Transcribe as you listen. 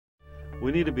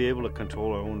We need to be able to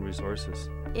control our own resources.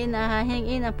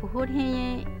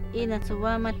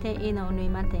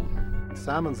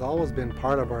 Salmon's always been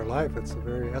part of our life. It's the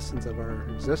very essence of our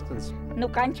existence. No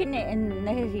canchi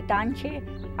necesitanche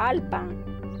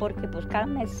alpan, porque pues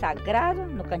carne es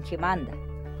sagrado, no canchi manda.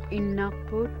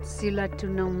 Inaput sila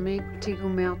tunaumek tigu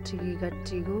mea tigi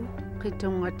gatigu,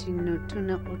 kitonga tinu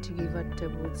tuna otigi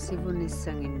vatabu sivuni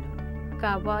sanginu.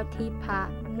 Kabati pa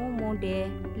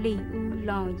mumude li u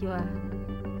long yua.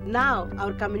 Now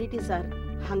our communities are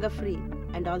hunger-free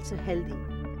and also healthy.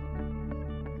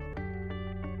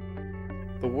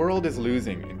 The world is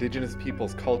losing Indigenous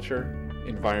peoples' culture,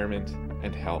 environment,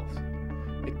 and health.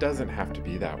 It doesn't have to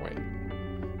be that way.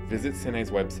 Visit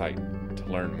CINE's website to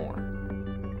learn more.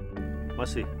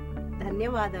 Masi.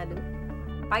 ధన్యవాదాలు.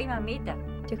 Pai mamita.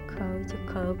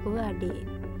 Chukko buadi.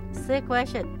 Say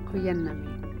question.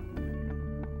 Kuyanami.